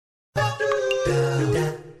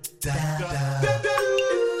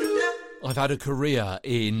I've had a career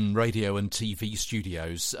in radio and TV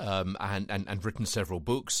studios and written several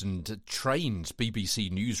books and trained BBC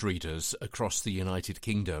newsreaders across the United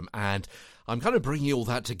Kingdom, and I'm kind of bringing all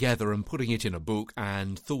that together and putting it in a book,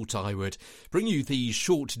 and thought I would bring you these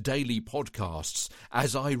short daily podcasts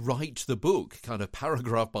as I write the book, kind of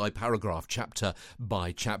paragraph by paragraph, chapter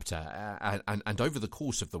by chapter, and over the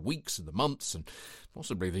course of the weeks and the months and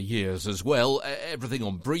possibly the years as well, everything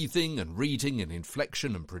on breathing and reading and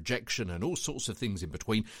inflection and projection and all sorts of things in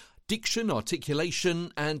between. Diction,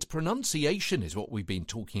 articulation and pronunciation is what we've been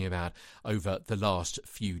talking about over the last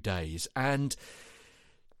few days. And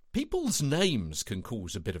people's names can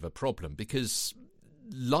cause a bit of a problem because,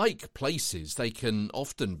 like places, they can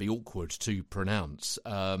often be awkward to pronounce.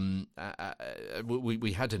 We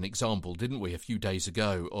had an example, didn't we, a few days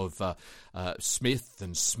ago of Smith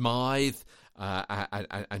and Smythe,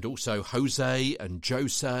 and also Jose and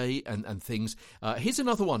Jose and things. Here's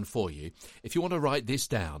another one for you. If you want to write this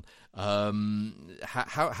down,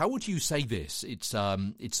 how would you say this? It's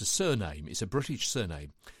a surname. It's a British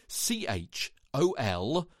surname. CHOLMONDELEY.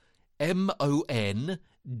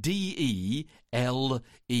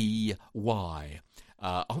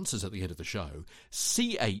 Answers at the end of the show.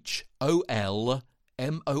 CHOLMONDELEY.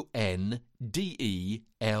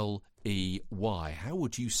 How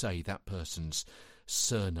would you say that person's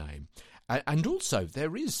surname? And also,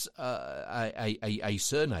 there is a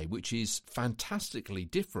surname which is fantastically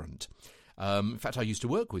different. In fact, I used to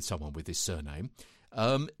work with someone with this surname,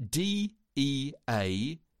 DEATH,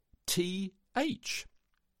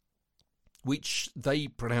 which they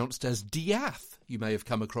pronounced as Diath. You may have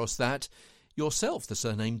come across that yourself, the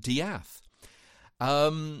surname Diath.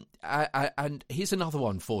 And here's another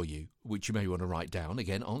one for you, which you may want to write down.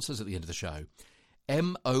 Again, answers at the end of the show.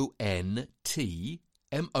 MONTMORENCY.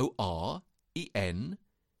 MONTMORENCY.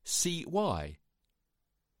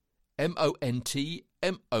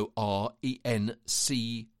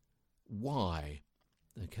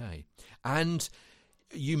 Okay. And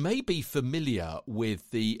you may be familiar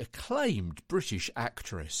with the acclaimed British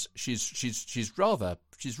actress. She's rather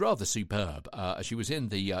superb. She was in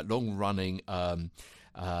the long-running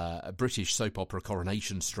British soap opera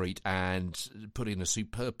Coronation Street and put in a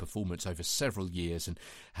superb performance over several years, and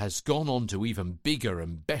has gone on to even bigger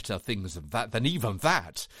and better things than even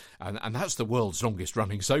that. And that's the world's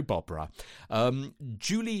longest-running soap opera.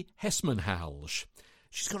 Julie Hesmondhalgh.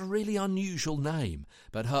 She's got a really unusual name,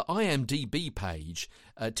 but her IMDb page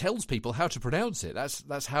tells people how to pronounce it.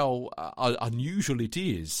 That's how unusual it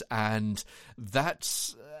is, and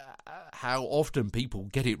that's how often people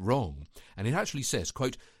get it wrong. And it actually says,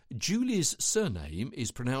 quote, Julie's surname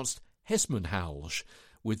is pronounced Hesmondhalgh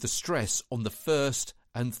with the stress on the first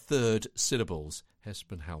and third syllables.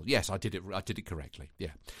 Hesmondhalgh. Yes, I did it correctly.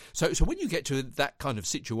 Yeah. So when you get to that kind of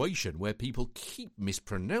situation where people keep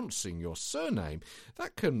mispronouncing your surname,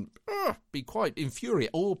 that can be quite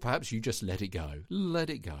infuriating. Or perhaps you just let it go.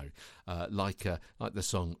 Let it go, like the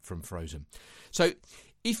song from Frozen. So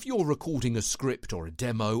if you're recording a script or a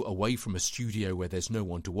demo away from a studio where there's no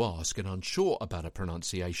one to ask and unsure about a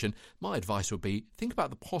pronunciation, my advice would be think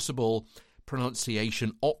about the possible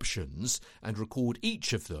pronunciation options and record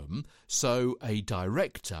each of them so a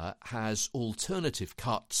director has alternative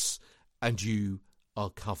cuts and you are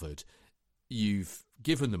covered. You've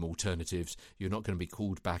given them alternatives. You're not going to be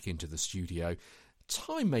called back into the studio.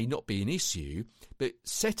 Time may not be an issue, but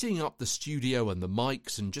setting up the studio and the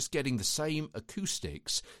mics and just getting the same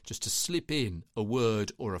acoustics just to slip in a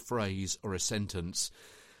word or a phrase or a sentence,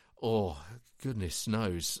 oh, goodness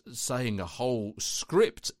knows, saying a whole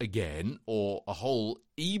script again or a whole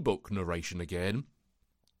ebook narration again,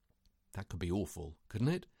 that could be awful, couldn't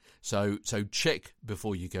it? So check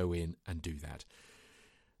before you go in and do that.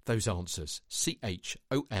 Those answers,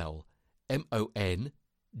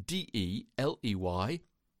 CHOLMONDELEY,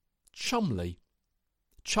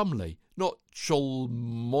 Chumley, not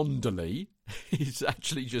Cholmondeley, it's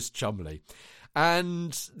actually just Chumley.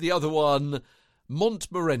 And the other one,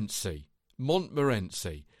 Montmorency.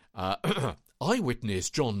 Eyewitness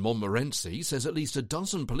John Montmorency says at least a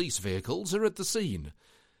dozen police vehicles are at the scene.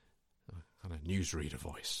 Kind of newsreader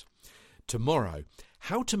voice. Tomorrow,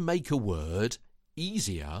 how to make a word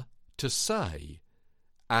easier to say.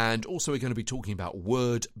 And also we're going to be talking about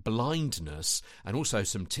word blindness and also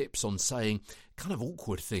some tips on saying kind of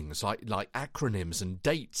awkward things like acronyms and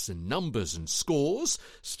dates and numbers and scores,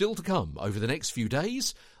 still to come over the next few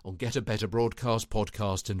days on Get a Better Broadcast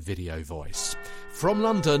podcast and video voice. From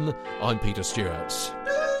London, I'm Peter Stewart.